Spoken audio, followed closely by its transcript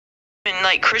in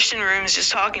like Christian rooms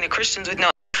just talking to Christians with no.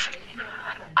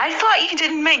 I thought you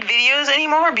didn't make videos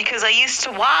anymore because I used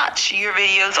to watch your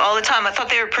videos all the time. I thought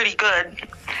they were pretty good.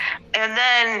 And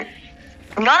then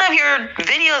none of your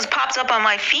videos popped up on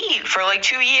my feed for like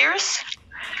 2 years.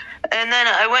 And then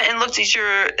I went and looked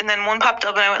at and then one popped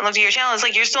up and I went and looked at your channel. It's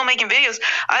like, you're still making videos.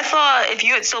 I thought if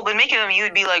you had still been making them, you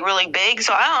would be like really big.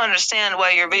 So I don't understand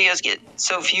why your videos get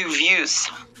so few views.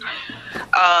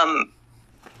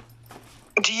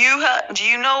 Do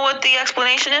you know what the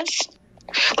explanation is?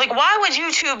 Like, why would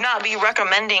YouTube not be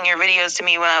recommending your videos to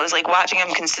me when I was like watching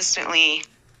them consistently,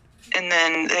 and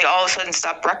then they all of a sudden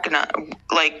stopped putting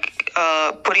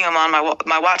them on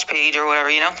my watch page or whatever,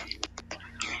 you know?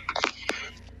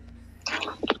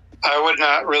 I would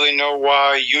not really know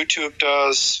why YouTube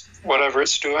does whatever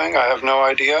it's doing. I have no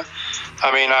idea.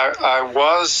 I mean, I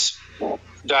was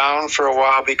down for a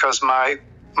while because my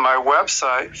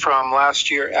website from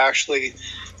last year actually,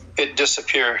 it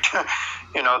disappeared.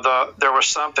 You know, there was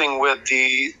something with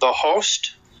the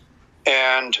host,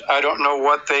 and I don't know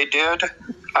what they did.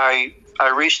 I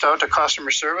reached out to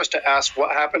customer service to ask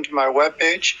what happened to my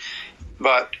webpage,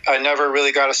 but I never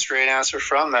really got a straight answer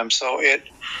from them. So it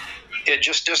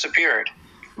just disappeared.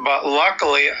 But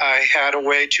luckily, I had a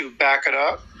way to back it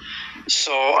up.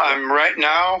 So I'm right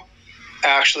now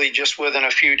actually just within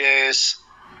a few days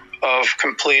of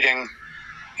completing.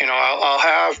 You know, I'll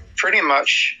have pretty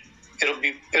much, it'll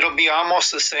be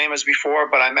almost the same as before,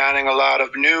 but I'm adding a lot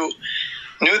of new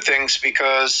things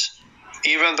because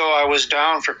even though I was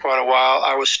down for quite a while,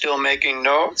 I was still making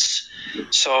notes.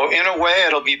 So in a way,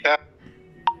 it'll be better.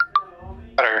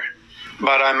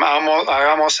 But I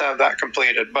almost have that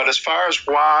completed. But as far as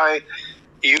why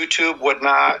YouTube would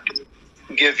not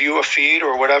give you a feed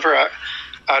or whatever,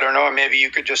 I don't know. Maybe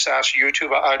you could just ask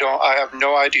YouTube. I have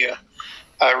no idea.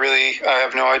 I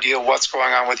have no idea what's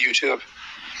going on with YouTube.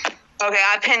 Okay,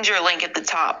 I pinned your link at the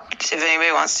top if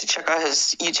anybody wants to check out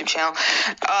his YouTube channel.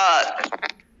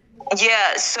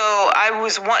 Yeah, so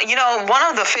one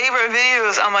of the favorite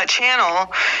videos on my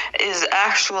channel is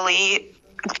actually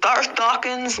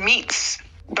Dawkins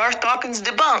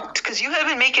Debunked, because you have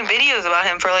been making videos about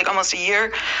him for like almost a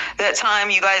year. That time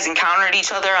you guys encountered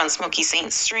each other on 𝐾𝐿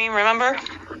𝐍𝐴𝐵𝐻 stream, remember?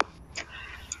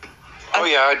 Oh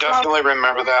yeah, I definitely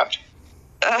remember that.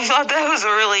 I thought that was a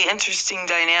really interesting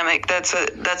dynamic. That's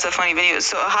a funny video.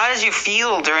 So how did you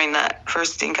feel during that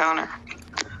first encounter?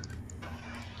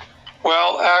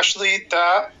 Well, actually,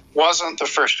 that wasn't the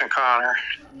first encounter.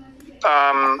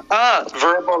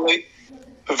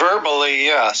 Verbally,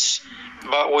 yes.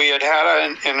 But we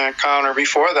had an encounter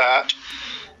before that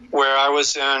where I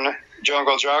was in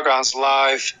Jungle Jargon's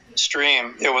live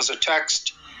stream. It was a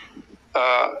text.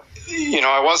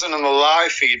 I wasn't in the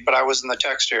live feed, but I was in the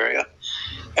text area.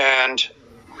 And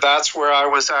that's where I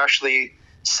was actually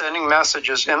sending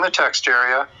messages in the text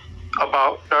area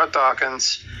about Darth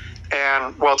Dawkins.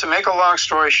 And, well, to make a long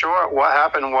story short, what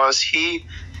happened was he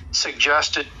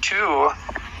suggested to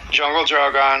Jungle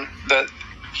Jargon that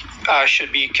I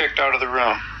should be kicked out of the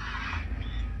room.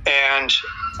 And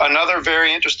another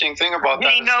very interesting thing about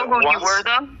that is that did he know who you were,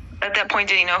 though? At that point,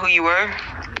 did he know who you were?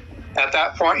 At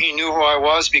that point, he knew who I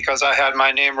was because I had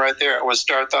my name right there. It was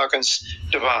Darth Dawkins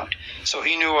Debunked. So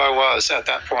he knew who I was at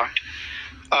that point.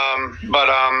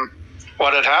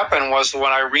 What had happened was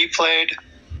when I replayed,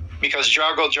 because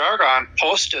Jungle Jargon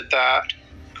posted that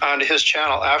onto his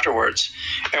channel afterwards.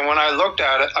 And when I looked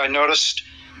at it, I noticed,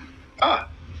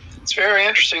 it's very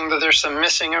interesting that there's some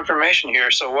missing information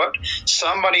here. So what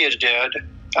somebody did,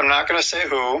 I'm not going to say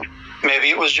who, maybe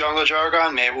it was Jungle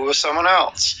Jargon, maybe it was someone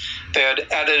else. They had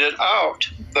edited out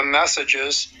the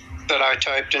messages that I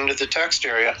typed into the text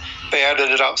area. They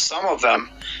edited out some of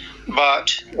them.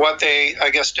 But what they,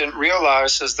 I guess, didn't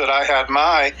realize is that I had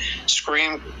my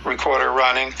screen recorder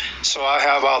running, so I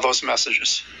have all those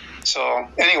messages. So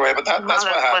anyway, but that's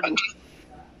what happened.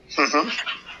 Mm-hmm.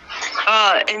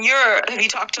 And have you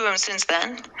talked to him since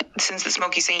then? Since the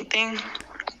𝐾𝐿 𝐍𝐴𝐵𝐻 thing?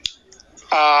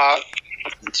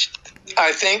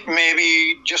 I think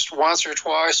maybe just once or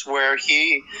twice where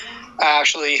he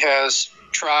actually has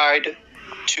tried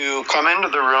to come into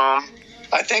the room.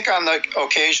 I think on the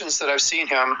occasions that I've seen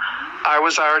him, I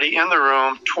was already in the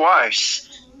room twice.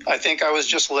 I think I was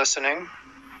just listening,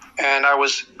 and I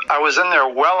was in there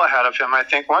well ahead of him. I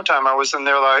think one time I was in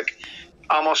there like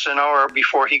almost an hour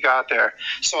before he got there.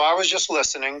 So I was just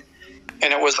listening,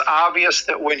 and it was obvious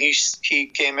that when he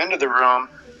came into the room,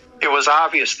 it was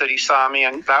obvious that he saw me,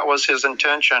 and that was his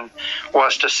intention,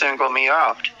 was to single me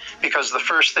out. Because the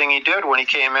first thing he did when he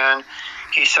came in,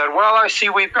 he said, well, I see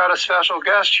we've got a special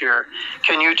guest here.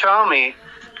 Can you tell me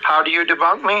how do you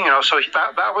debunk me? So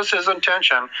that was his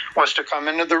intention, was to come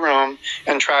into the room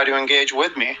and try to engage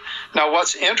with me. Now,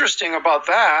 what's interesting about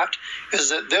that is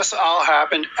that this all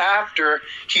happened after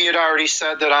he had already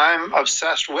said that I'm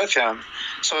obsessed with him.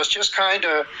 So it's just kind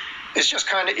of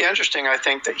interesting, I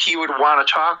think, that he would want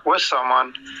to talk with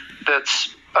someone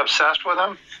that's obsessed with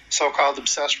him, so-called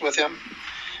obsessed with him.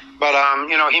 But,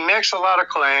 he makes a lot of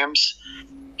claims.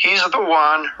 He's the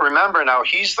one, remember now,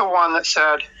 he's the one that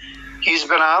said he's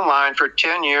been online for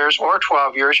 10 years or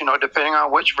 12 years, depending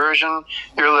on which version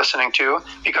you're listening to,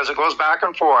 because it goes back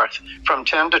and forth from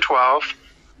 10 to 12,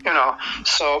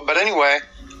 So, but anyway,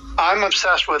 I'm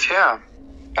obsessed with him,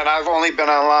 and I've only been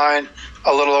online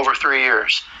a little over 3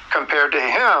 years, compared to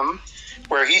him,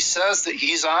 where he says that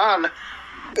he's on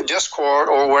Discord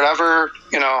or whatever,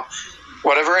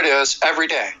 whatever it is, every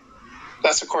day.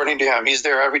 That's according to him. He's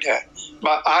there every day.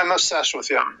 But I'm obsessed with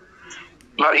him.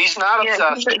 But he's not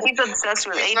obsessed. He's obsessed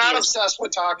with atheists. He's not obsessed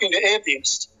with talking to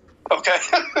atheists. Okay.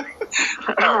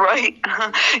 Right.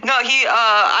 No,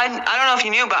 I don't know if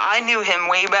you knew, but I knew him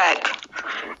way back.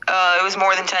 It was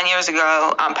more than 10 years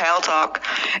ago on Pal Talk,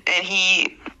 and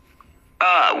we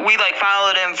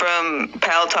followed him from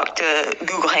Pal Talk to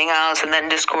Google Hangouts, and then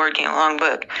Discord came along.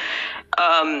 But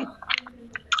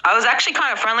I was actually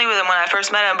kind of friendly with him when I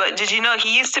first met him. But did you know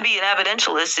he used to be an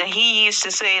evidentialist, and he used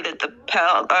to say that the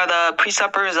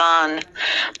presuppers on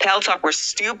Pal Talk were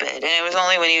stupid, and it was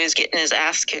only when he was getting his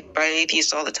ass kicked by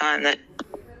atheists all the time that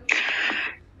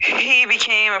he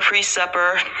became a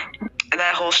presupper.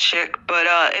 That whole shit. But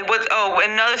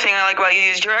another thing I like about you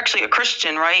is you're actually a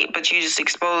Christian, right? But you just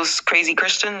expose crazy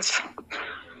Christians.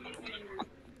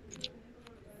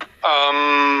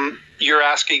 You're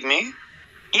asking me?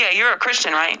 Yeah, you're a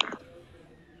Christian, right?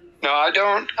 No, I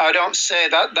don't say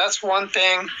that. That's one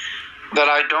thing that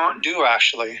I don't do,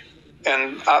 actually,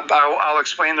 and I'll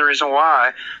explain the reason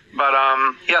why. But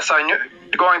yes, I knew.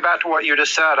 Going back to what you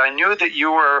just said, I knew that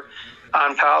you were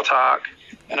on Pal Talk.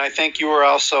 And I think you were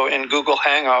also in Google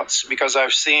Hangouts, because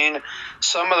I've seen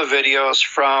some of the videos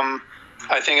from,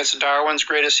 I think it's Darwin's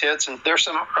Greatest Hits, and there's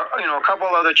some, a couple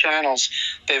other channels.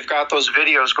 They've got those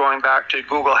videos going back to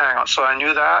Google Hangouts. So I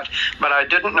knew that, but I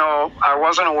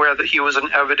wasn't aware that he was an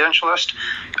evidentialist.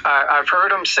 I've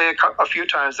heard him say a few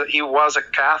times that he was a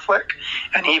Catholic,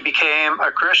 and he became a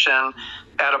Christian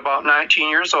at about 19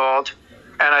 years old.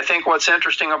 And I think what's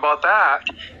interesting about that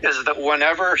is that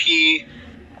whenever he's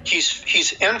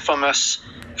infamous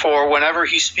for whenever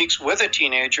he speaks with a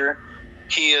teenager,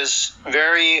 he is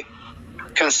very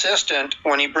consistent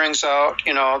when he brings out,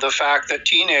 the fact that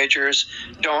teenagers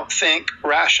don't think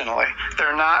rationally.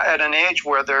 They're not at an age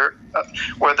where their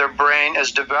brain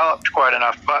is developed quite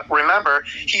enough. But remember,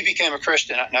 he became a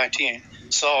Christian at 19.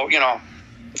 So,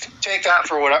 take that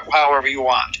for however you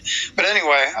want. But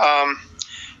anyway,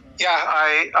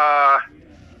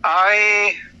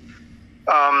 I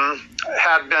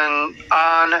had been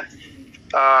on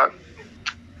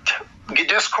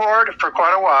Discord for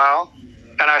quite a while,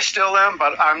 and I still am,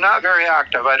 but I'm not very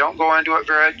active. I don't go into it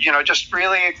just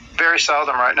really very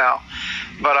seldom right now.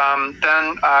 But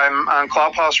then I'm on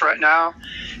Clubhouse right now,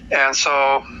 and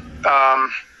so,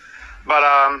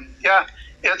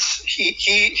 it's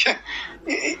he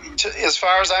as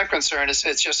far as I'm concerned,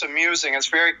 it's just amusing. It's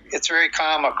very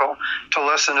comical to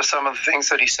listen to some of the things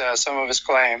that he says, some of his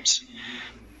claims.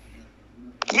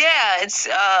 Yeah, it's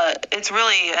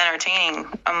really entertaining.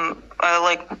 I'm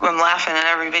laughing at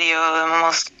every video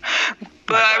almost.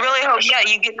 But I really hope,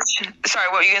 you get. Sorry,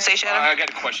 what were you gonna say, Shadow? I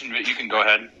got a question, but you can go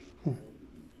ahead.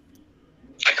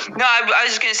 No, I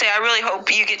was just gonna say I really hope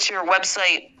you get your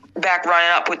website back running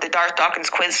up with the Darth Dawkins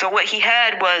quiz. So what he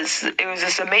had was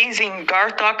this amazing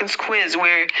Darth Dawkins quiz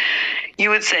where he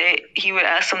would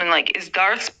ask something like,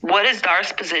 what is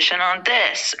Darth's position on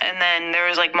this? And then there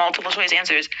was multiple choice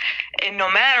answers. And no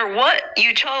matter what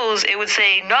you chose, it would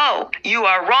say, no, you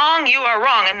are wrong.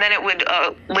 And then it would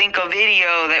link a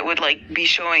video that would be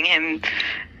showing him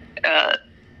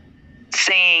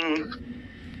saying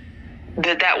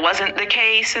that wasn't the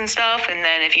case and stuff. And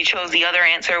then if you chose the other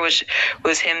answer, which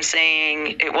was him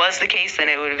saying it was the case, then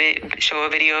it would show a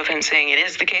video of him saying it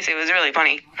is the case. It was really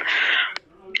funny.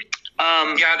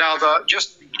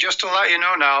 Just to let you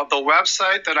know now, the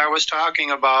website that I was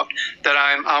talking about that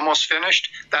I'm almost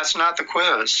finished, that's not the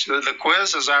quiz. The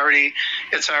quiz is already,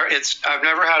 I've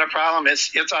never had a problem.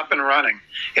 It's up and running.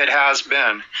 It has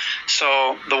been.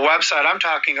 So the website I'm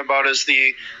talking about is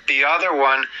the other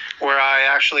one where I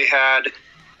actually had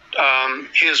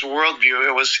his worldview.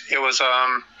 It was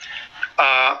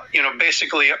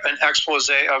basically an expose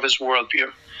of his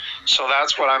worldview. So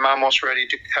that's what I'm almost ready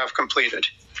to have completed.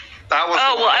 That was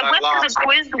Oh, the well, one I that went to lost. the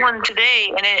quiz one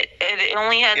today, and it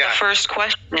only had Yeah. the first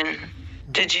question.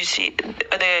 Did you see?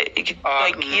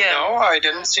 No, I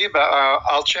didn't see it, but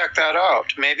I'll check that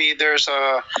out. Maybe there's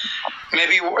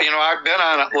maybe, I've been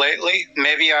on it lately.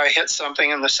 Maybe I hit something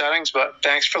in the settings, but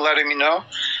thanks for letting me know.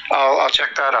 I'll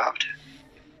check that out.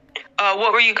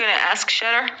 What were you going to ask,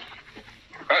 Shedder?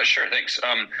 Sure, thanks.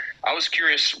 I was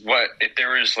curious if there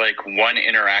was like one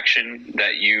interaction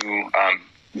that you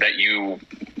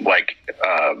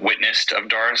witnessed of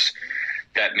Darth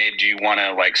that made you want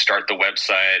to like start the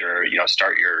website or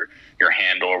start your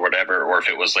handle or whatever, or if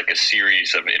it was like a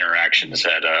series of interactions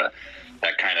that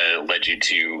kind of led you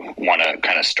to want to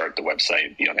kind of start the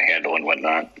website, the handle and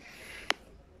whatnot.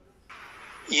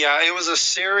 Yeah, it was a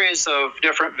series of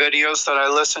different videos that I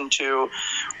listened to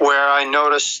where I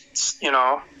noticed,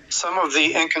 some of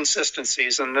the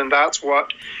inconsistencies, and then that's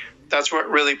what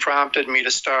really prompted me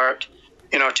to start,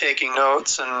 taking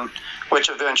notes, and which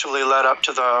eventually led up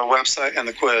to the website and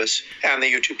the quiz and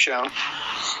the YouTube channel.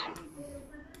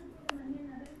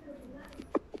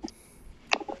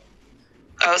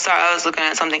 Oh, sorry, I was looking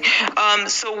at something.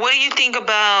 So what do you think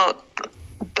about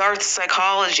Darth's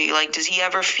psychology? Like, does he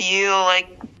ever feel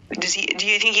like, do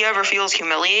you think he ever feels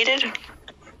humiliated?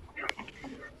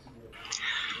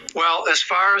 Well, as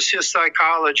far as his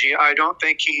psychology, I don't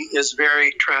think he is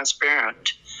very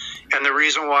transparent. And the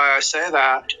reason why I say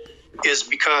that is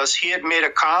because he had made a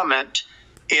comment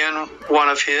in one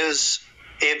of his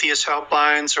atheist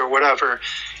helplines or whatever.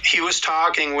 He was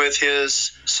talking with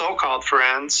his so-called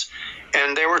friends,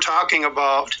 and they were talking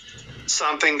about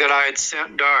something that I had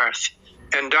sent Darth.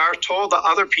 And Darth told the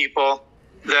other people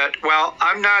that, well,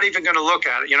 I'm not even going to look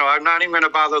at it. I'm not even going to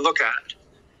bother look at it.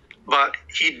 But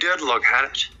he did look at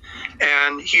it.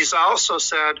 And he's also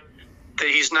said that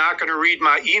he's not going to read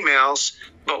my emails.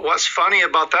 But what's funny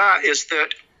about that is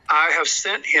that I have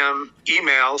sent him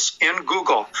emails in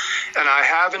Google. And I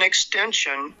have an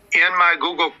extension in my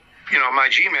Google, my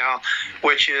Gmail,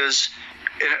 which is,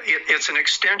 it's an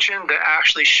extension that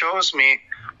actually shows me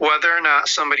whether or not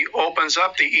somebody opens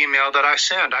up the email that I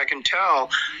send. I can tell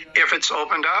if it's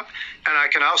opened up, and I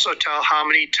can also tell how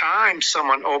many times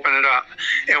someone opened it up.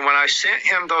 And when I sent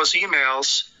him those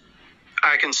emails,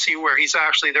 I can see where he's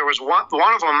actually, there was one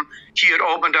of them he had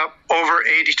opened up over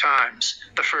 80 times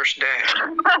the first day.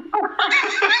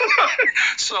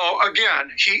 So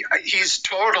again, he's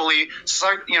totally,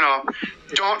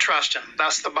 don't trust him.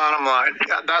 That's the bottom line.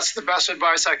 That's the best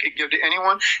advice I could give to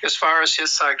anyone as far as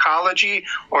his psychology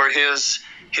or his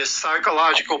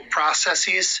psychological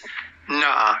processes.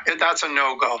 Nah, that's a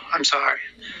no-go. I'm sorry.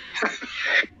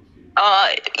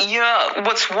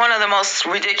 What's one of the most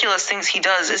ridiculous things he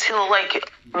does is he'll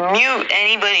like mute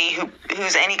anybody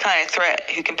who's any kind of threat,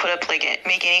 who can put up make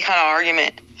any kind of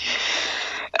argument,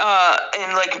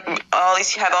 and like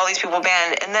have all these people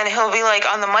banned, and then he'll be like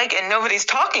on the mic and nobody's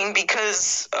talking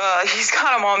because he's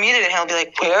got them all muted, and he'll be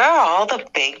like, "Where are all the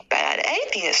big bad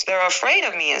atheists? They're afraid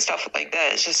of me," and stuff like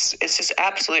that. It's just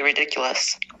absolutely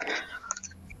ridiculous.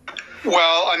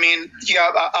 Well, I mean, yeah,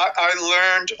 I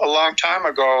learned a long time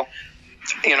ago,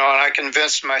 and I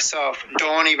convinced myself,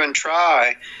 don't even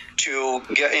try to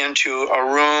get into a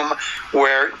room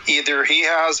where either he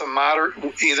is a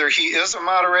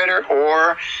moderator,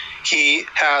 or he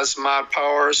has mod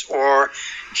powers, or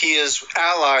he is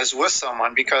allies with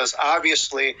someone, because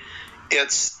obviously the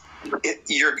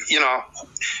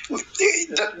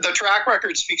track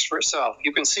record speaks for itself.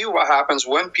 You can see what happens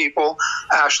when people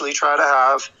actually try to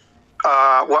have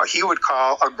what he would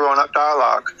call a grown-up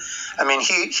dialogue. I mean,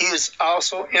 he is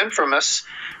also infamous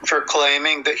for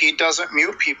claiming that he doesn't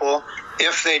mute people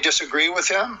if they disagree with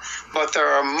him, but there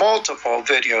are multiple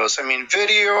videos,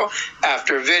 video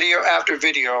after video after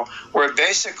video, where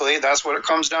basically that's what it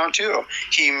comes down to.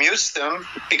 He mutes them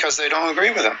because they don't agree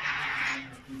with him.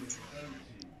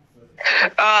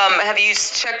 Have you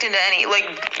checked into any,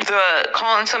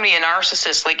 calling somebody a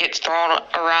narcissist, gets thrown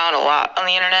around a lot on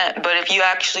the internet, but if you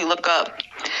actually look up,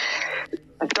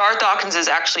 Darth Dawkins is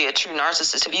actually a true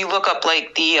narcissist. If you look up,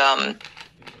 the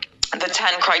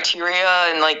 10 criteria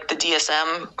and, the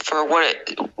DSM for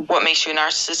what makes you a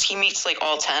narcissist, he meets,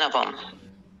 all 10 of them.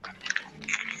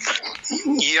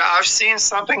 Yeah, I've seen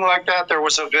something like that. There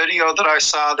was a video that I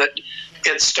saw that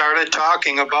it started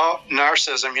talking about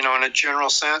narcissism, in a general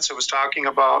sense. It was talking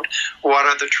about what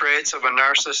are the traits of a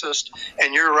narcissist.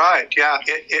 And you're right. Yeah,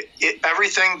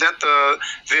 everything that the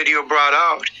video brought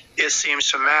out, it seems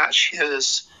to match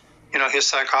his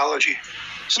psychology.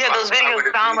 So yeah, those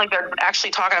videos sound like they're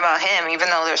actually talking about him, even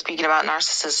though they're speaking about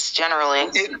narcissists generally.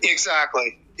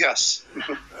 Exactly. Yes.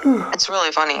 It's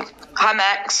really funny. Hi,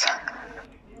 Max.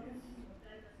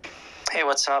 Hey,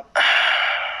 what's up?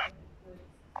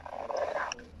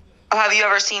 Have you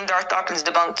ever seen Darth Dawkins'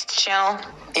 Debunked channel?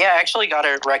 Yeah, I actually got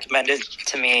it recommended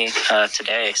to me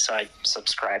today, so I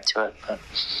subscribed to it. But...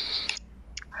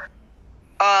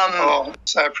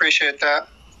 So I appreciate that.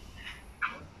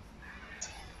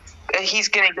 He's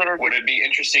gonna get it. Would it be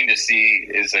interesting to see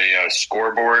is a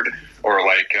scoreboard or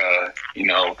like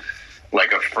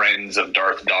like a friends of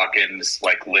Darth Dawkins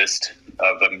like list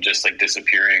of them just like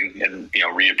disappearing and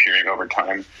reappearing over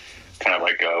time, kind of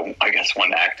like I guess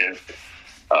one active,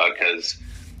 because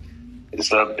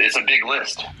it's a big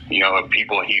list of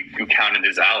people who counted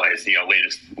as allies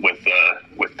latest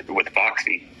with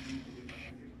Foxy.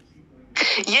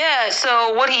 Yeah,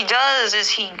 so what he does is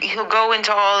he'll go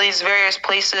into all these various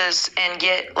places and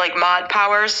get like mod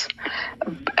powers,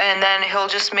 and then he'll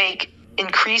just make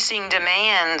increasing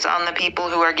demands on the people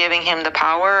who are giving him the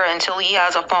power until he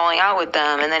has a falling out with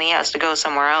them, and then he has to go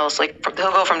somewhere else. Like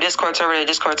he'll go from Discord server to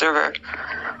Discord server,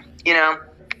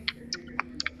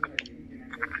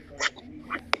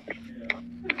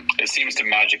 It seems to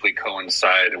magically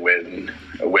coincide with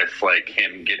like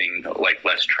him getting like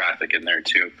less traffic in there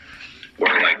too, or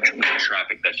like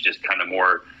traffic that's just kind of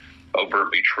more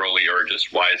overtly trolly or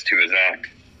just wise to his act.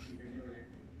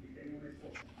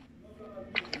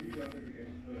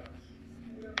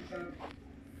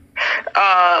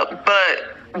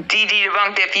 But DD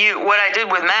Debunked, what I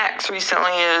did with Max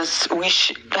recently is I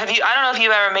don't know if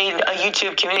you've ever made a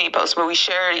YouTube community post, but we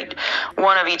shared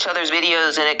one of each other's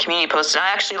videos in a community post, and I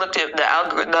actually looked at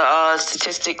the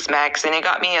statistics, Max, and it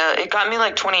got me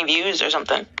like 20 views or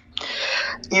something.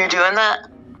 You doing that?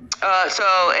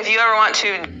 So if you ever want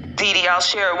to, DD, I'll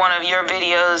share one of your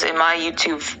videos in my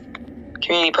YouTube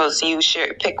community post. You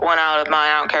pick one out of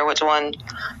mine, I don't care which one,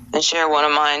 and share one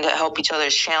of mine to help each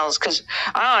other's channels, because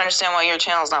I don't understand why your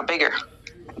channel's not bigger.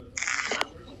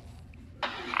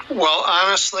 Well,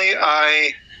 honestly,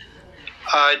 I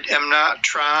am not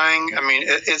trying. I mean,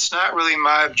 it's not really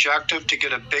my objective to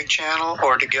get a big channel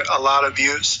or to get a lot of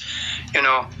views.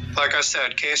 Like I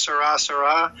said,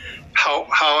 𝐃𝐚𝐬 𝐍𝐎𝐓,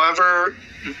 however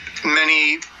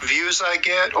many views I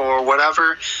get or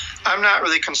whatever, I'm not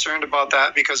really concerned about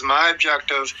that, because my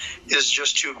objective is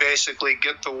just to basically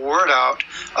get the word out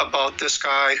about this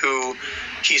guy who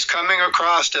he's coming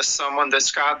across as someone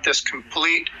that's got this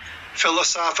complete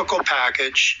philosophical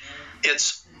package.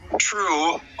 It's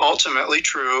true, ultimately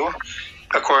true,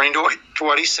 according to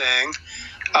what he's saying.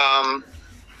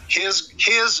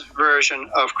 His version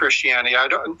of Christianity.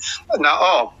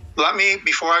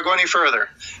 Before I go any further,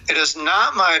 it is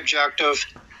not my objective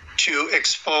to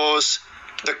expose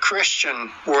the Christian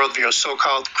worldview,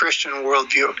 so-called Christian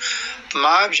worldview.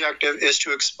 My objective is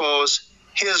to expose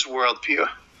his worldview.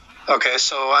 Okay,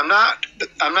 so I'm not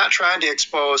trying to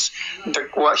expose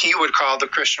what he would call the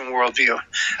Christian worldview.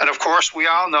 And of course, we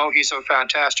all know he's a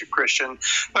fantastic Christian.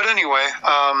 But anyway,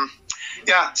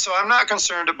 so I'm not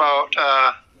concerned about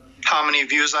how many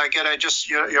views I get. I just,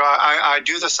 I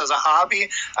do this as a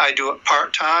hobby. I do it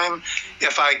part-time.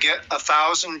 If I get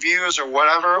 1,000 views or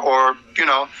whatever, or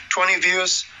 20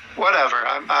 views, whatever,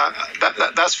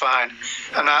 that's fine.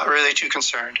 I'm not really too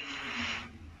concerned.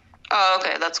 Oh,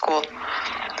 okay, that's cool.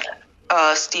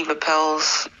 Steve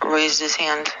Appels raised his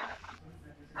hand.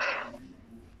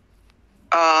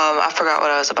 I forgot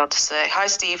what I was about to say. Hi,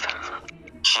 Steve.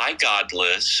 Hi,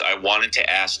 Godless. I wanted to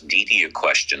ask Dee a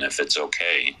question, if it's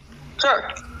okay.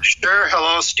 Sure.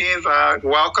 Hello, Steve.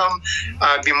 Welcome.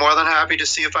 I'd be more than happy to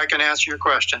see if I can answer your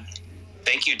question.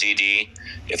 Thank you, Dee.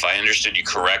 If I understood you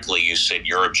correctly, you said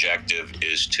your objective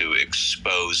is to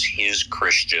expose his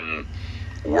Christian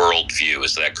worldview.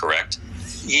 Is that correct?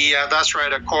 Yeah, that's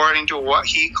right. According to what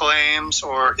he claims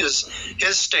or his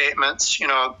statements,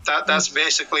 that's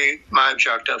basically my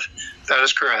objective. That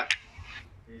is correct.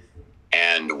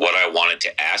 And what I wanted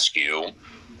to ask you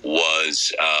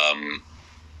was,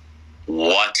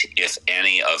 what, if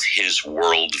any, of his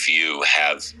worldview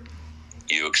have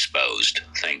you exposed?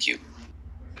 Thank you.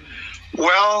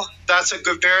 Well, that's a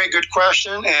very good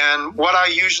question. And what I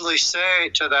usually say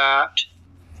to that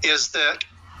is that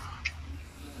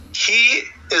he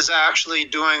is actually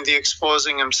doing the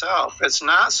exposing himself. It's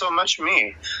not so much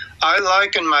me. I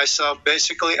liken myself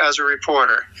basically as a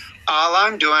reporter. All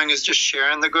I'm doing is just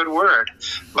sharing the good word.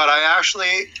 But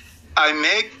I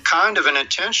make kind of an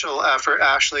intentional effort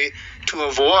actually to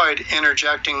avoid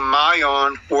interjecting my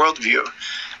own worldview.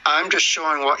 I'm just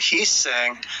showing what he's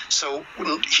saying. So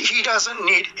he doesn't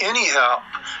need any help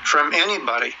from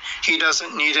anybody. He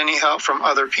doesn't need any help from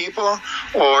other people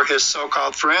or his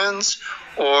so-called friends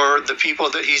or the people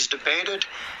that he's debated.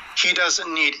 He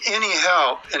doesn't need any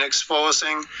help in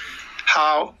exposing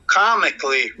how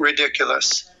comically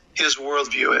ridiculous his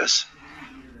worldview is.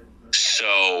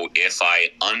 So if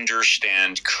I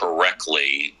understand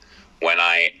correctly, when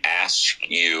I ask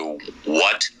you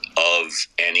what of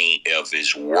any of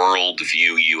his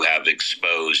worldview you have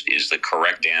exposed, is the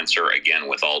correct answer, again,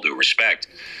 with all due respect,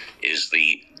 is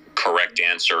the correct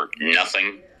answer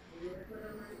nothing?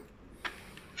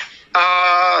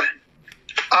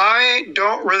 I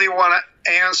don't really want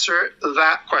to answer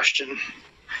that question.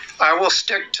 I will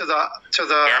stick to the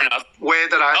way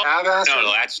that I have answered,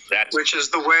 that's which is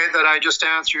the way that I just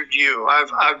answered you.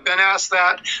 I've been asked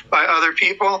that by other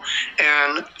people,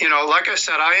 and like I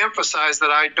said, I emphasize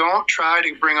that I don't try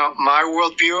to bring up my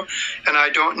worldview, and I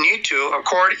don't need to.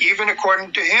 Even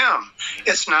according to him,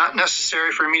 it's not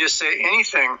necessary for me to say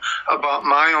anything about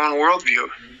my own worldview.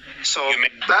 So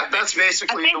that's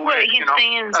basically the way.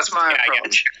 That's my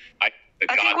approach.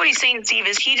 I think what he's saying, Steve,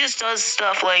 is he just does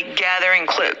stuff like gathering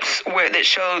clips that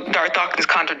show Darth Dawkins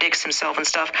contradicts himself and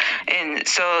stuff, and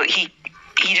so he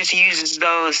just uses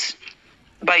those.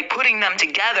 By putting them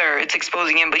together, it's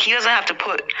exposing him, but he doesn't have to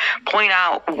point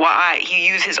out why. He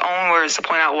used his own words to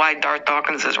point out why Darth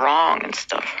Dawkins is wrong and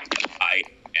stuff.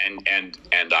 And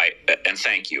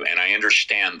thank you, and I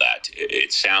understand that.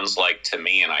 It sounds like to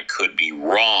me, and I could be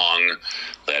wrong,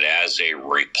 that as a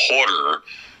reporter,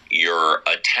 you're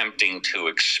attempting to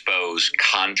expose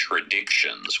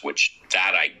contradictions, which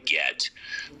that I get.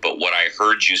 But what I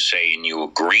heard you say and you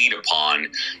agreed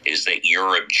upon is that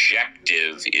your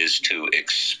objective is to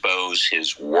expose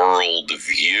his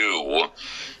worldview.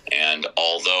 And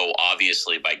although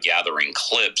obviously by gathering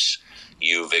clips,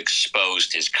 you've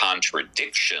exposed his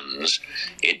contradictions,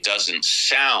 it doesn't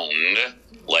sound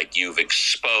like you've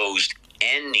exposed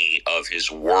any of his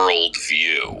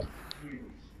worldview.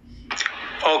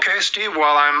 Okay, Steve.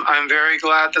 Well, I'm very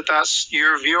glad that that's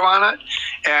your view on it.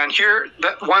 And here,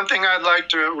 one thing I'd like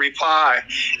to reply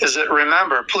is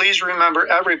that please remember,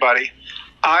 everybody,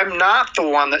 I'm not the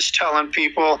one that's telling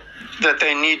people that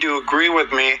they need to agree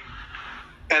with me.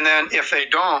 And then if they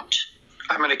don't,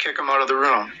 I'm going to kick them out of the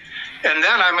room. And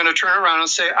then I'm going to turn around and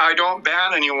say, I don't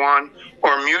ban anyone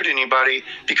or mute anybody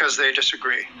because they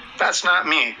disagree. That's not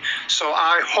me. So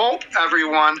I hope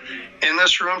everyone in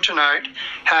this room tonight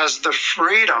has the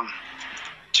freedom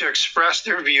to express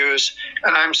their views.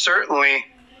 And it's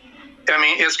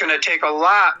going to take a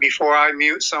lot before I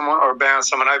mute someone or ban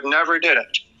someone. I've never did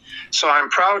it. So I'm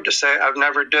proud to say I've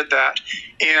never did that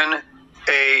in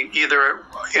either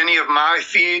any of my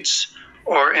feeds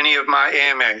or any of my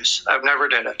AMAs. I've never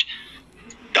did it.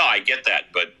 No, I get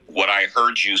that, but what I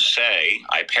heard you say,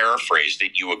 I paraphrased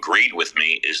it, you agreed with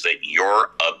me, is that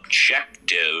your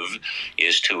objective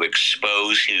is to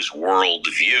expose his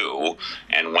worldview,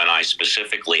 and when I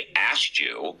specifically asked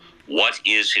you, what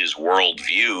is his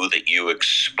worldview that you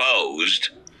exposed,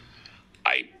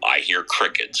 I hear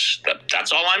crickets.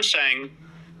 That's all I'm saying.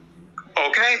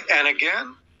 Okay, and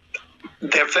again,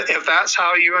 if that's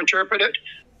how you interpret it,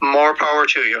 more power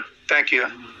to you. Thank you.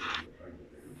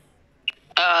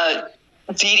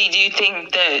 Dee, do you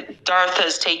think that Darth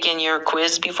has taken your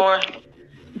quiz before?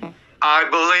 I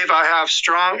believe I have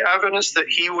strong evidence that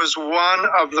he was one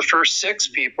of the first 6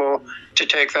 people to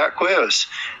take that quiz.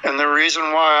 And the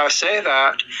reason why I say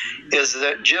that is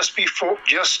that just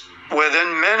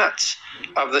within minutes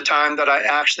of the time that I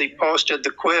actually posted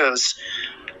the quiz,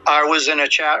 I was in a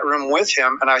chat room with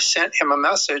him and I sent him a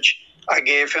message. I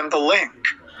gave him the link.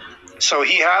 So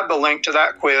he had the link to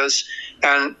that quiz.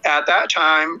 And at that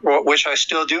time, which I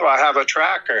still do, I have a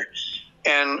tracker.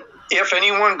 And if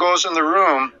anyone goes in the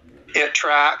room, it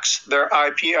tracks their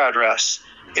IP address.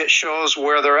 It shows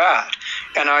where they're at.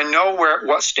 And I know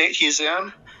what state he's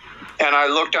in. And I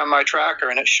looked on my tracker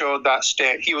and it showed that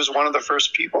state. He was one of the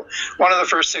first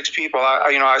 6 people.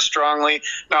 I strongly,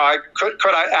 now could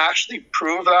I actually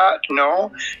prove that?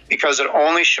 No, because it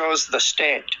only shows the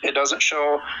state. It doesn't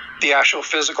show the actual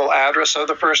physical address of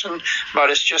the person, but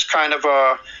it's just kind of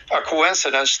a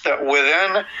coincidence that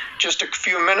within just a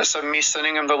few minutes of me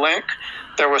sending him the link,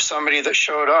 there was somebody that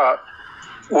showed up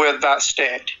with that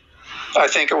state. I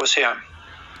think it was him.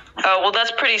 Oh, well,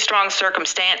 that's pretty strong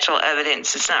circumstantial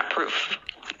evidence. It's not proof.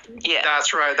 Yeah.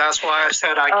 That's right. That's why I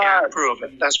said I can't prove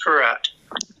it. That's correct.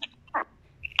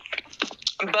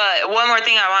 But one more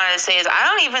thing I wanted to say is I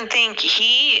don't even think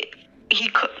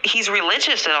he's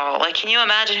religious at all. Like, can you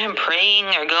imagine him praying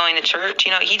or going to church?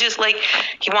 He just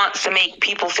he wants to make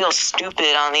people feel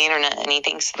stupid on the internet, and he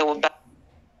thinks the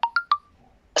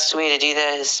best way to do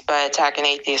that is by attacking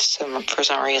atheists for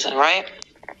some reason, right?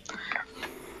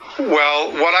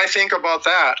 Well, what I think about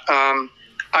that,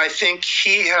 I think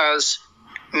he has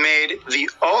made the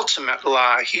ultimate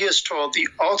lie. He is told the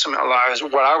ultimate lie is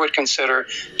what I would consider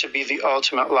to be the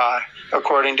ultimate lie,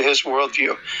 according to his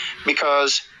worldview,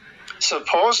 because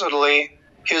supposedly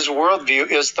his worldview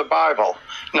is the Bible.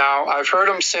 Now, I've heard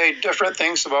him say different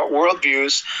things about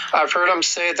worldviews. I've heard him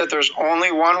say that there's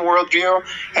only one worldview,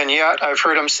 and yet I've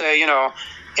heard him say, you know,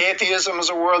 atheism is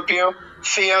a worldview,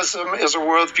 theism is a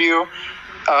worldview,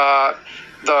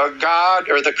 the God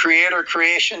or the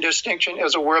creator-creation distinction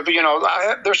is a worldview. You know,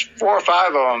 there's 4 or 5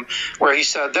 of them where he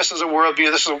said, this is a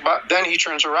worldview, this is then he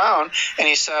turns around and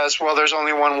he says, well, there's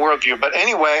only one worldview. But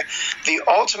anyway, the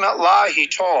ultimate lie he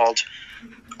told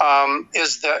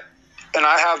is that, and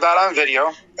I have that on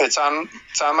video, it's on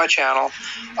my channel.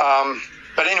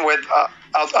 But anyway,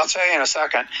 I'll tell you in a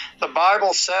second. The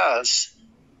Bible says,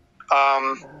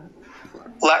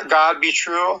 let God be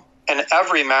true and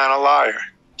every man a liar.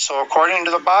 So according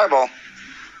to the Bible,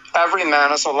 every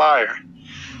man is a liar.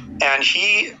 And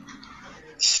he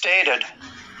stated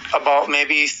about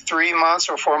maybe 3 months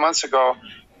or 4 months ago,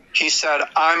 he said,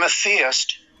 I'm a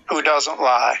theist who doesn't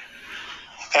lie.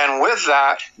 And with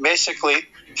that, basically,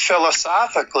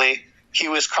 philosophically, he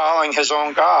was calling his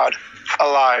own God a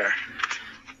liar.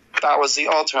 That was the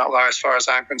ultimate lie as far as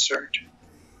I'm concerned.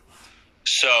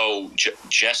 So,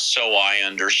 just so I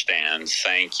understand,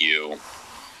 thank you.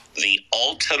 The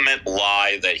ultimate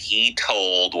lie that he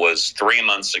told was 3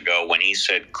 months ago when he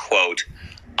said, quote,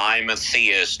 I'm a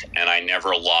theist and I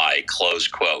never lie, close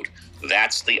quote.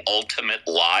 That's the ultimate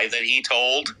lie that he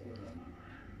told?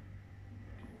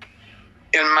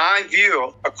 In my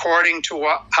view, according to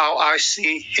how I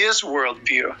see his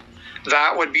worldview,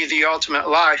 that would be the ultimate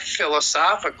lie.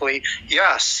 Philosophically,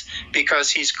 yes,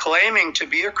 because he's claiming to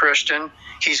be a Christian.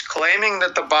 He's claiming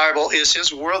that the Bible is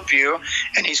his worldview,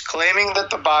 and he's claiming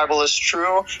that the Bible is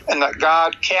true and that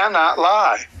God cannot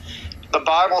lie. The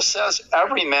Bible says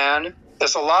every man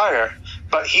is a liar,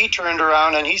 but he turned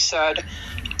around and he said,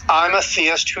 I'm a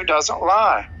theist who doesn't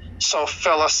lie. So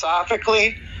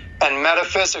philosophically and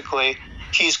metaphysically,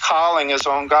 he's calling his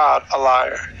own God a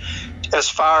liar. As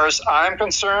far as I'm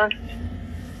concerned,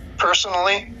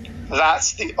 personally,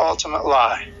 that's the ultimate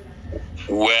lie.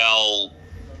 Well,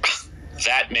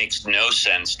 that makes no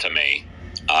sense to me.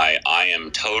 I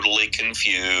am totally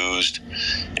confused,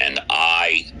 and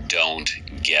I don't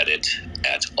get it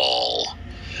at all.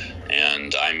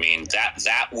 And I mean,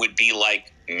 that would be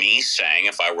like me saying,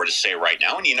 if I were to say right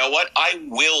now, and you know what? I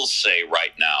will say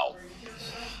right now,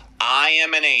 I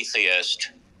am an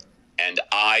atheist, and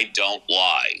I don't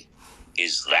lie.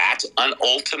 Is that an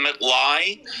ultimate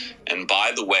lie? And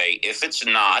by the way, if it's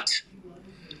not,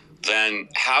 then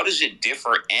how does it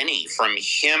differ any from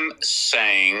him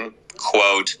saying,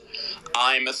 quote,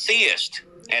 I'm a theist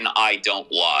and I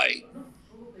don't lie?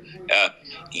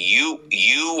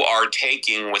 You are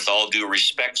taking, with all due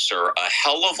respect, sir, a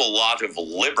hell of a lot of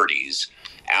liberties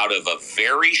out of a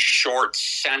very short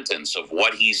sentence of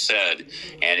what he said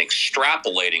and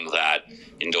extrapolating that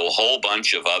into a whole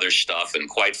bunch of other stuff. And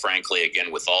quite frankly,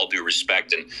 again, with all due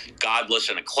respect and Godless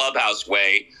in a Clubhouse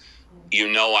way,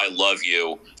 you know I love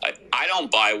you. I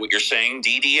don't buy what you're saying,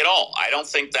 DD, at all. I don't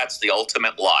think that's the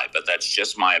ultimate lie, but that's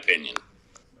just my opinion.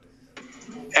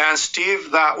 And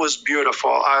Steve, that was beautiful.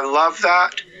 I love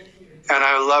that, and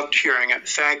I loved hearing it.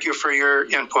 Thank you for your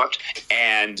input.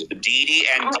 And DD,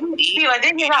 Steve,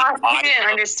 I didn't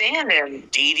understand him.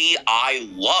 DD, I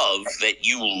love that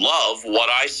you love what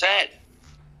I said.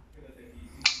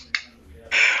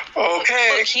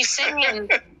 Okay. Look, he's singing.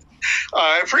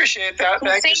 I appreciate that.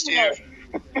 Thank you, Steve.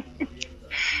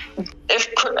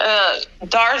 If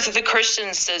Darth the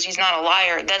Christian says he's not a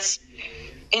liar, that's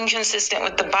inconsistent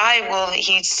with the Bible.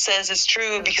 He says it's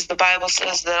true because the Bible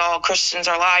says that all Christians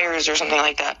are liars or something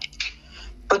like that.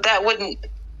 But that wouldn't,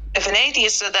 if an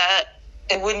atheist said that,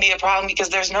 it wouldn't be a problem because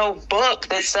there's no book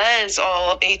that says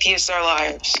all atheists are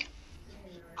liars.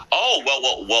 Oh,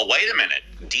 well, wait a minute.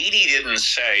 DD didn't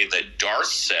say that Darth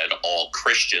said all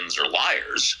Christians are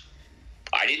liars.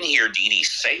 I didn't hear DD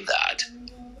say that.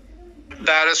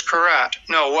 That is correct.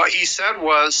 No, what he said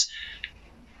was,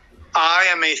 I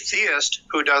am a theist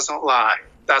who doesn't lie.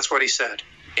 That's what he said.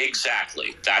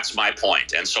 Exactly. That's my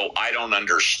point. And so I don't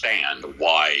understand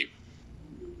why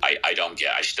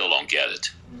I still don't get it.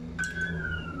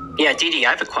 Yeah, Dee,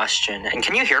 I have a question. And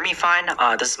can you hear me fine?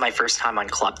 This is my first time on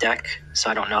Club Deck, so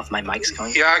I don't know if my mic's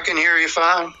going. Yeah, I can hear you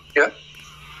fine. Yep.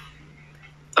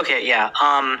 Okay, yeah.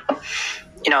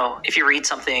 If you read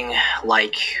something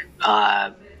like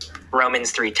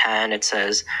Romans 3:10, it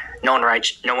says, no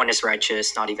one is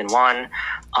righteous, not even one.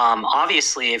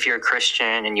 Obviously, if you're a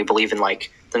Christian and you believe in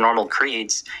like the normal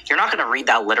creeds, you're not going to read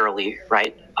that literally,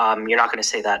 right? You're not going to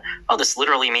say that, oh, this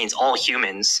literally means all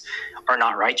humans are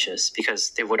not righteous, because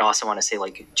they would also want to say,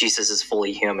 like, Jesus is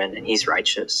fully human and he's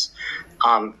righteous.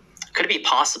 Could it be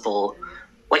possible,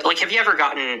 like have you ever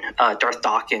gotten Darth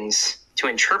Dawkins to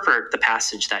interpret the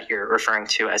passage that you're referring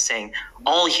to as saying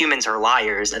all humans are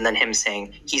liars, and then him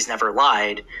saying he's never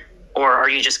lied? Or are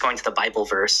you just going to the Bible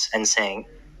verse and saying,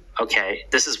 okay,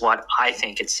 this is what I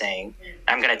think it's saying,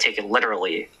 I'm going to take it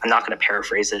literally, I'm not going to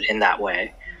paraphrase it in that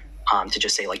way, to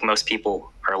just say, like, most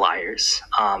people are liars?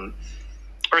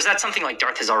 Or is that something like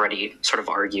Darth has already sort of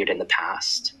argued in the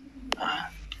past?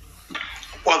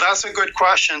 Well, that's a good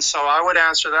question. So I would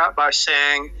answer that by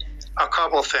saying a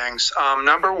couple things.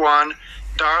 Number one,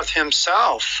 Darth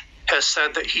himself has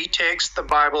said that he takes the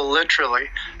Bible literally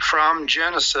from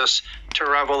Genesis to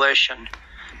Revelation.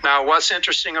 Now, what's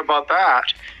interesting about that,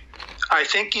 I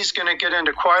think he's going to get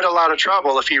into quite a lot of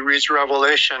trouble if he reads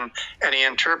Revelation and he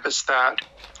interprets that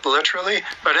literally.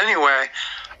 But anyway,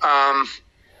 I'm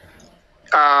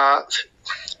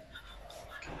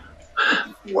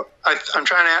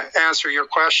trying to answer your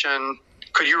question.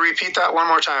 Could you repeat that one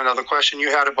more time? Now, the question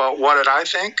you had about what did I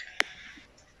think?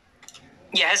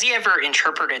 Yeah, has he ever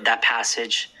interpreted that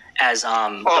passage as the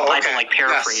Bible, okay. like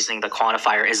paraphrasing the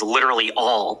quantifier is literally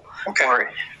all? Okay.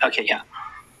 Yeah.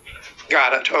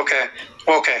 Got it.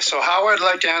 Okay. So how I'd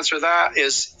like to answer that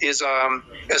is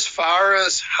as far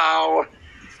as how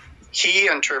he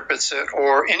interprets it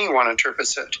or anyone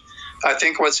interprets it, I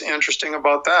think what's interesting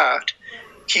about that,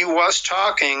 he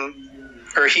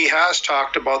has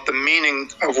talked about the meaning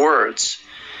of words.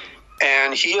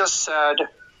 And he has said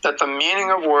that the meaning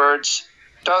of words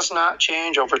does not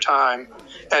change over time.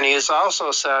 And he has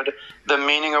also said the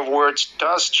meaning of words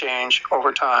does change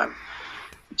over time.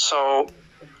 So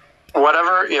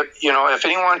whatever, if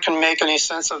anyone can make any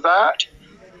sense of that,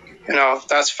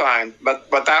 that's fine. But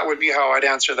that would be how I'd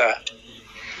answer that.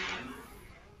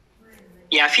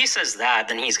 Yeah, if he says that,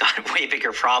 then he's got way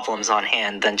bigger problems on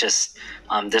hand than just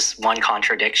this one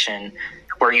contradiction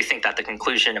where you think that the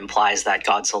conclusion implies that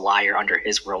God's a liar under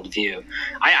his worldview.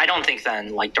 I don't think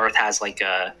then, like, Darth has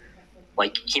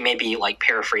he may be like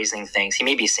paraphrasing things. He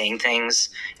may be saying things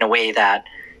in a way that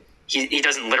he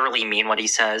doesn't literally mean what he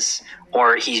says,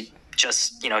 or he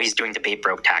just, he's doing debate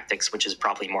broke tactics, which is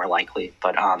probably more likely.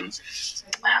 But I don't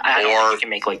think you can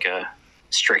make like a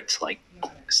strict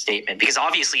statement, because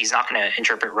obviously he's not going to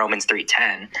interpret Romans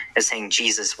 3:10 as saying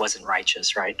Jesus wasn't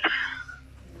righteous, right?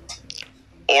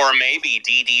 Or maybe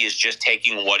DD is just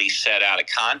taking what he said out of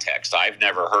context. I've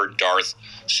never heard Darth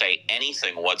say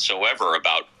anything whatsoever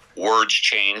about words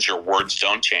change or words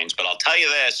don't change. But I'll tell you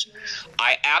this,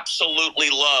 I absolutely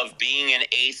love being an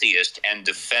atheist and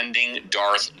defending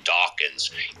Darth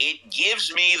Dawkins. It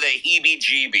gives me the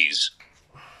heebie-jeebies.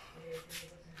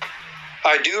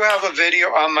 I do have a video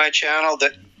on my channel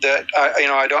that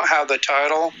I don't have the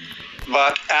title,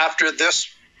 but after this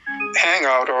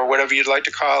hangout or whatever you'd like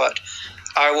to call it,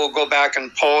 I will go back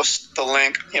and post the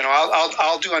link.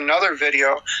 I'll do another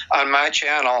video on my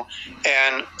channel,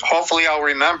 and hopefully I'll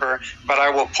remember, but I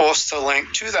will post the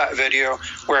link to that video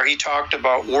where he talked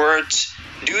about words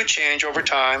do change over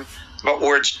time, but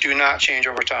words do not change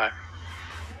over time.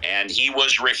 And he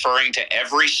was referring to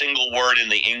every single word in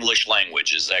the English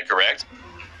language. Is that correct?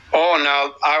 Oh,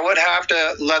 now I would have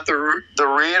to let the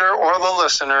reader or the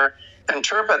listener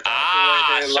interpret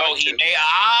that the way they like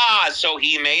to. So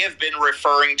he may have been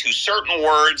referring to certain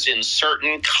words in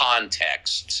certain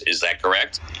contexts. Is that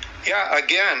correct? Yeah,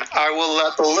 again, I will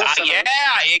let the listener. Yeah,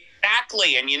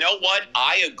 exactly. And you know what?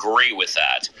 I agree with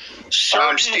that.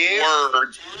 Certain Steve,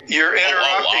 words. You're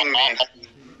interrupting me.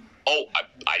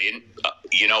 I didn't.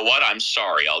 You know what? I'm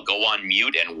sorry. I'll go on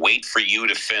mute and wait for you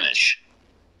to finish.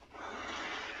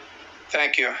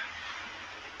 Thank you.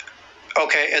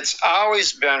 Okay, it's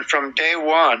always been from day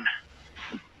one.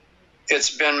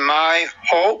 It's been my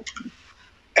hope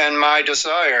and my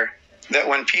desire that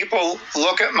when people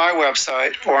look at my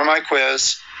website or my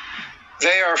quiz,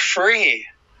 they are free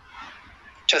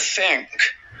to think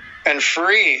and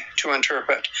free to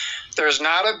interpret. There's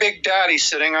not a big daddy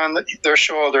sitting on their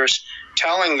shoulders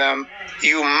telling them,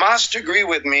 you must agree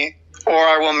with me or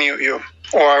I will mute you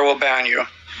or I will ban you.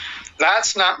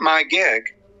 That's not my gig.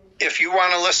 If you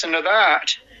want to listen to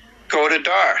that, go to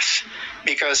Darth,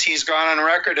 because he's gone on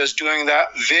record as doing that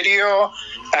video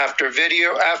after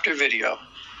video after video.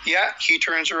 Yet he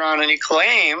turns around and he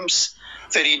claims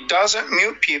that he doesn't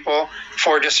mute people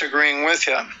for disagreeing with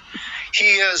him.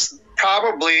 He is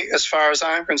probably, as far as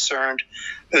I'm concerned,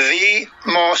 the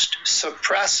most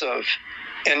suppressive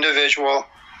individual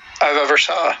I've ever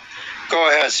saw. Go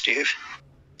ahead, Steve.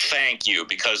 Thank you,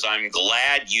 because I'm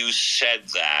glad you said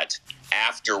that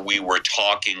after we were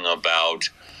talking about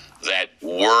that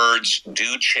words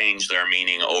do change their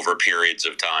meaning over periods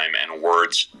of time and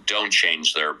words don't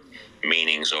change their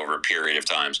meanings over a period of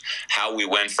times. How we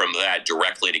went from that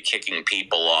directly to kicking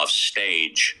people off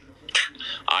stage,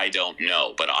 I don't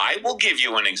know. But I will give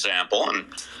you an example. And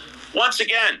once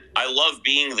again, I love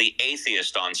being the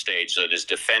atheist on stage that is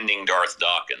defending Darth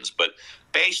Dawkins. But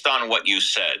based on what you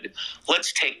said,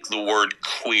 let's take the word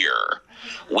queer.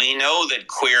 We know that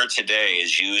queer today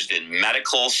is used in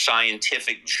medical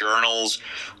scientific journals,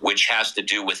 which has to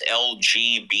do with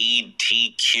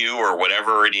LGBTQ or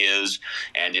whatever it is,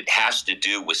 and it has to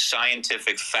do with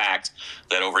scientific fact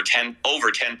that over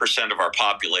 10% of our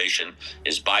population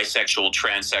is bisexual,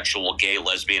 transsexual, gay,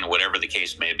 lesbian, whatever the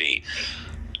case may be.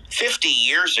 50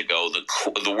 years ago,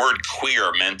 the word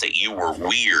queer meant that you were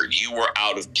weird, you were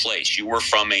out of place, you were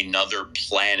from another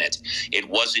planet. It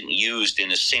wasn't used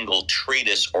in a single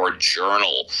treatise or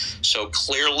journal. So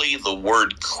clearly the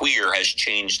word queer has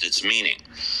changed its meaning.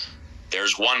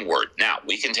 There's one word. Now,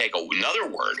 we can take another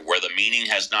word where the meaning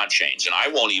has not changed, and I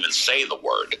won't even say the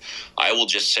word. I will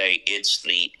just say it's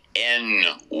the N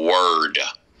word.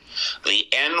 The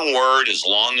N word, as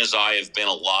long as I have been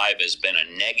alive, has been a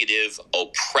negative,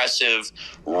 oppressive,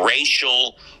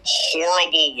 racial,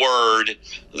 horrible word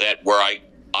that where I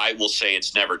will say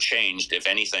it's never changed. If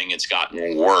anything, it's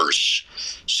gotten worse.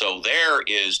 So there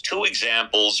is two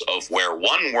examples of where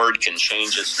one word can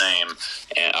change its name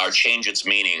or change its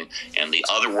meaning, and the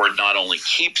other word not only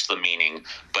keeps the meaning,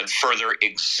 but further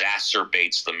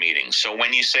exacerbates the meaning. So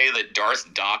when you say that Darth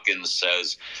Dawkins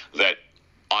says that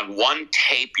on one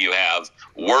tape you have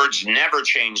words never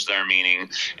change their meaning,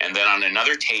 and then on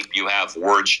another tape you have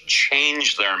words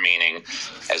change their meaning,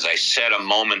 as I said a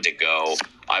moment ago,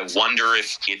 I wonder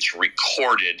if it's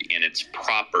recorded in its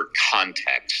proper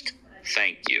context.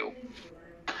 Thank you.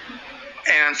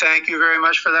 And thank you very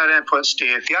much for that input,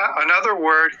 Steve. Yeah, another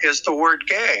word is the word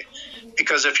gay,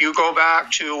 because if you go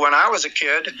back to when I was a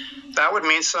kid, that would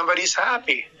mean somebody's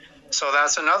happy. So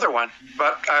that's another one.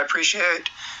 But I appreciate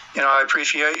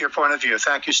your point of view.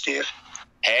 Thank you, Steve.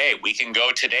 Hey, we can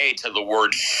go today to the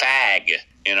word fag.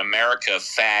 In America,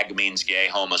 fag means gay,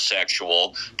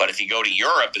 homosexual. But if you go to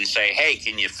Europe and say, hey,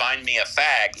 can you find me a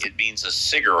fag? It means a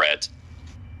cigarette.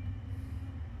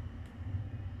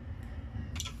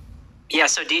 Yeah,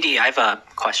 so Didi, I have a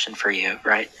question for you,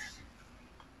 right?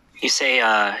 You say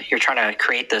you're trying to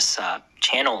create this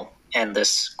channel and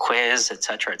this quiz, et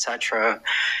cetera,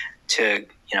 to,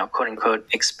 quote unquote,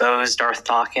 expose Darth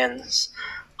Dawkins.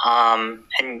 And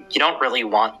you don't really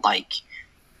want like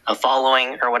a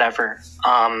following or whatever.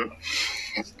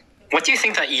 What do you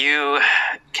think that you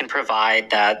can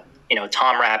provide that,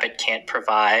 Tom Rabbit can't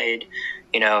provide,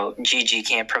 Gigi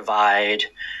can't provide,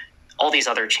 all these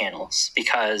other channels?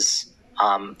 Because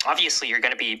obviously you're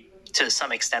going to be, to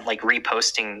some extent, like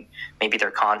reposting maybe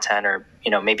their content, or,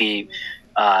 maybe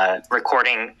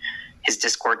recording his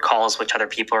Discord calls, which other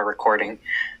people are recording.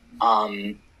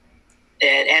 And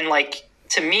like,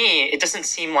 to me, it doesn't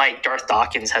seem like Darth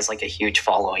Dawkins has like a huge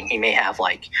following. He may have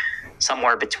like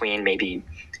somewhere between maybe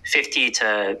 50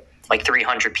 to like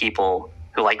 300 people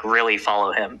who like really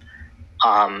follow him.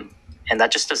 And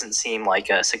that just doesn't seem like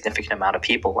a significant amount of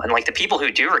people. And like the people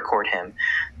who do record him,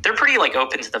 they're pretty like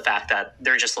open to the fact that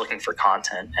they're just looking for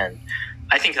content. And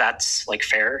I think that's like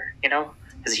fair,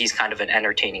 because he's kind of an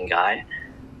entertaining guy.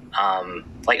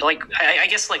 I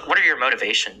guess, like, what are your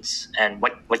motivations and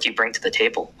what do you bring to the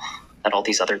table that all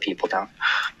these other people don't?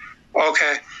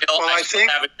 Okay. Well, I still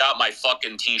haven't got my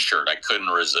fucking t-shirt. I couldn't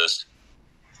resist.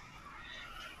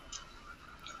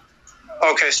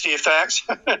 Okay, Steve, thanks.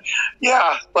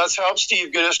 Yeah, let's help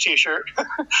Steve get his t-shirt.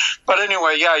 But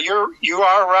anyway, yeah, you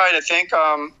are right. I think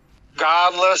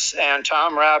Godless and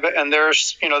Tom Rabbit, and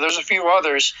there's a few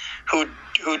others who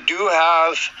do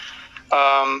have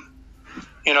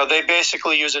they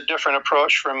basically use a different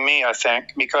approach from me, I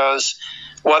think, because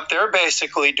what they're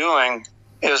basically doing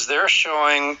is they're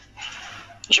showing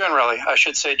generally,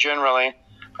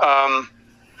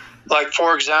 like,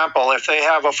 for example, if they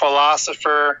have a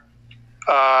philosopher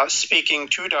speaking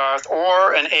to Darth,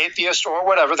 or an atheist, or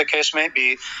whatever the case may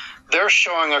be, they're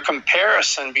showing a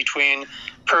comparison between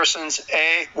person's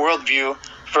A worldview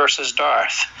versus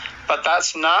Darth. But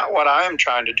that's not what I'm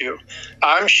trying to do.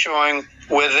 I'm showing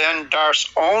within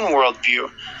Darth's own worldview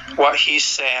what he's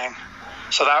saying.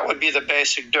 So that would be the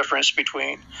basic difference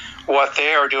between what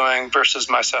they are doing versus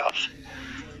myself.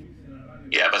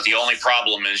 Yeah, but the only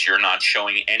problem is you're not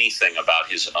showing anything about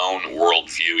his own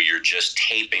worldview. You're just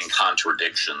taping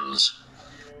contradictions.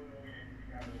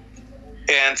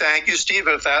 And thank you, Steve.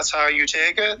 If that's how you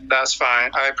take it, that's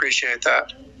fine. I appreciate that.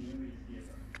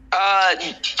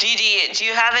 GD, do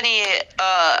you have any,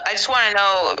 I just want to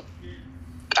know,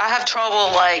 I have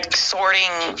trouble, like,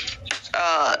 sorting,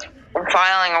 or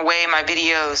filing away my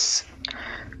videos.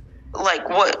 Like,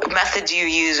 what method do you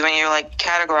use when you're, like,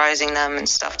 categorizing them and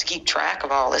stuff to keep track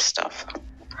of all this stuff?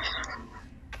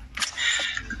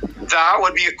 That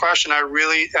would be a question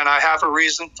and I have a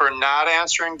reason for not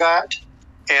answering that.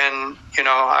 And,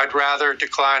 I'd rather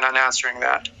decline on answering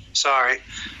that. Sorry.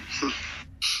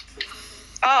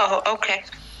 Oh, okay.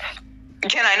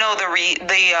 Can I know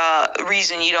the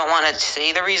reason you don't want to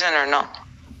say the reason or no?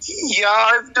 Yeah,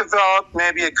 I've developed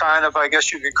maybe a kind of, I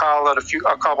guess you could call it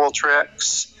a couple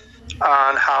tricks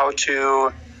on how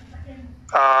to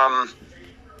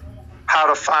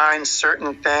find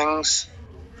certain things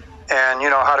and,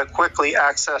 how to quickly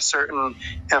access certain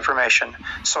information.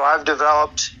 So I've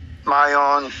developed my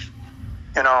own,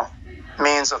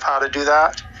 means of how to do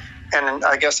that. And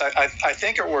I guess I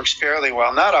think it works fairly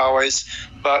well. Not always,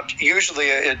 but usually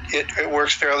it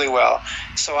works fairly well.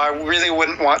 So I really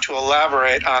wouldn't want to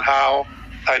elaborate on how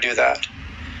I do that.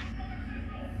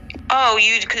 Oh,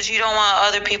 because you don't want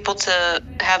other people to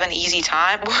have an easy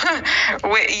time?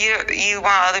 You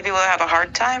want other people to have a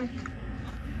hard time?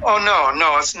 Oh,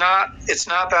 no, it's not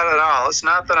that at all. It's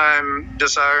not that I'm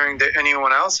desiring that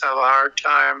anyone else have a hard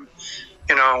time,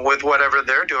 with whatever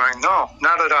they're doing. No,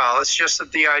 not at all. It's just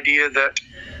that the idea that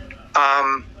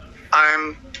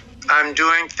I'm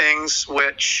doing things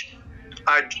which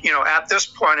at this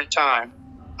point in time,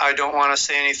 I don't want to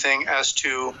say anything as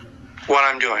to what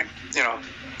I'm doing.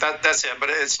 That's it. But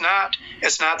it's not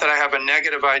that I have a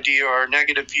negative idea or a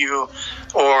negative view,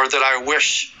 or that I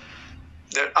wish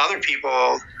that other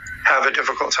people have a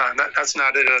difficult time. That's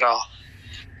not it at all.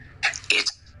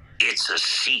 It's a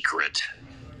secret.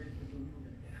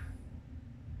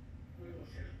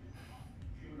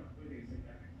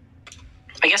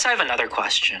 I guess I have another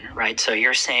question, right? So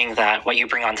you're saying that what you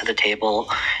bring onto the table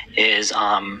is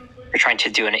you're trying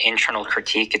to do an internal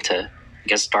critique into, I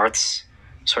guess, Darth's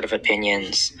sort of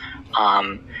opinions.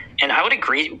 And I would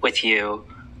agree with you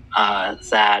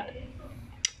that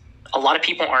a lot of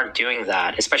people aren't doing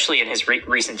that, especially in his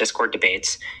recent Discord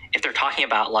debates, if they're talking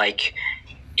about like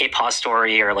a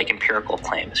posteriori or like empirical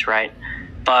claims, right?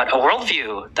 But a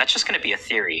worldview, that's just going to be a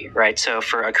theory, right? So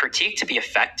for a critique to be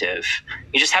effective,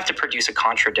 you just have to produce a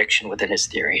contradiction within his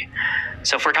theory.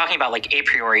 So if we're talking about like a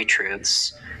priori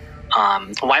truths,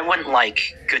 why wouldn't like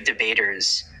good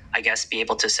debaters, I guess, be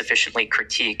able to sufficiently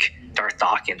critique Darth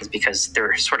Dawkins, because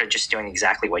they're sort of just doing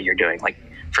exactly what you're doing? Like,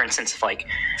 for instance, if like,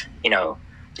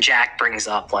 Jack brings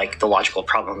up like the logical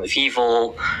problem of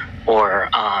evil, or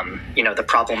the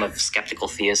problem of skeptical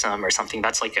theism or something,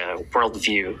 that's like a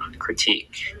worldview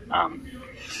critique.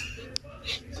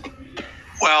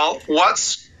 Well,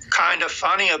 what's kind of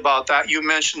funny about that, you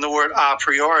mentioned the word a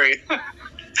priori. And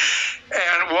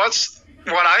what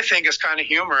I think is kind of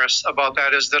humorous about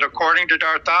that is that according to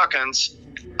Darth Dawkins,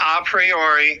 a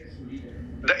priori,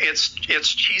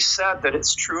 he said that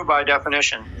it's true by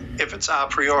definition if it's a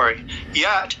priori.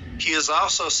 Yet he has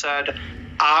also said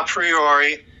a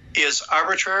priori is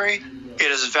arbitrary,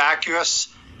 it is vacuous,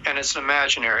 and it's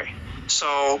imaginary.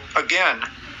 So again,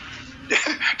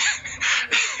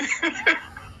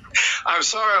 I'm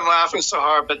sorry I'm laughing so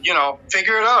hard, but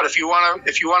figure it out. If you want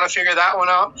to figure that one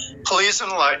out, please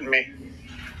enlighten me.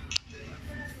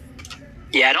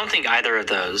 Yeah, I don't think either of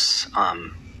those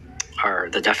are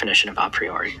the definition of a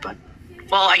priori, but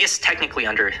well, I guess technically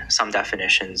under some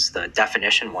definitions, the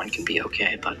definition one can be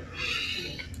okay, but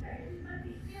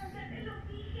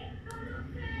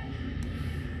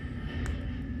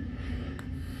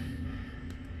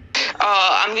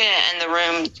I'm gonna end the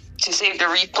room to save the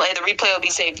replay. The replay will be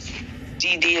saved,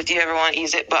 DD, if you ever want to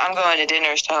use it. But I'm going to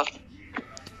dinner, so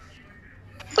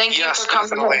thank you for coming.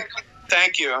 Definitely.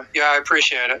 Thank you. Yeah, I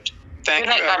appreciate it. Thank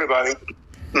you, everybody.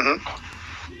 Mm-hmm.